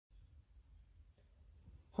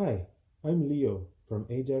Hi, I'm Leo from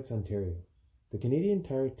Ajax, Ontario. The Canadian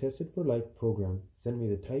Tire Tested for Life program sent me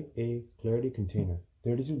the Type A Clarity container,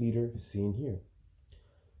 32 liter, seen here.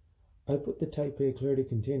 I put the Type A Clarity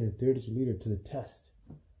container, 32 liter, to the test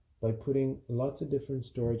by putting lots of different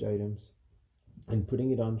storage items and putting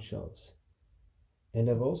it on shelves. And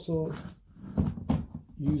I've also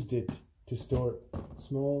used it to store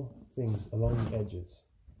small things along the edges.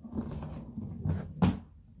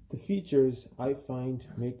 The features I find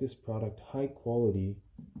make this product high quality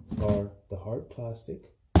are the hard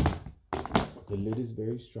plastic, the lid is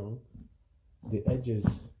very strong, the edges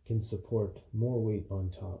can support more weight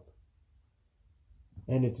on top,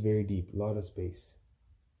 and it's very deep, a lot of space.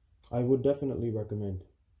 I would definitely recommend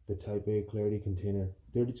the Type A Clarity container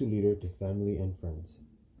 32 liter to family and friends.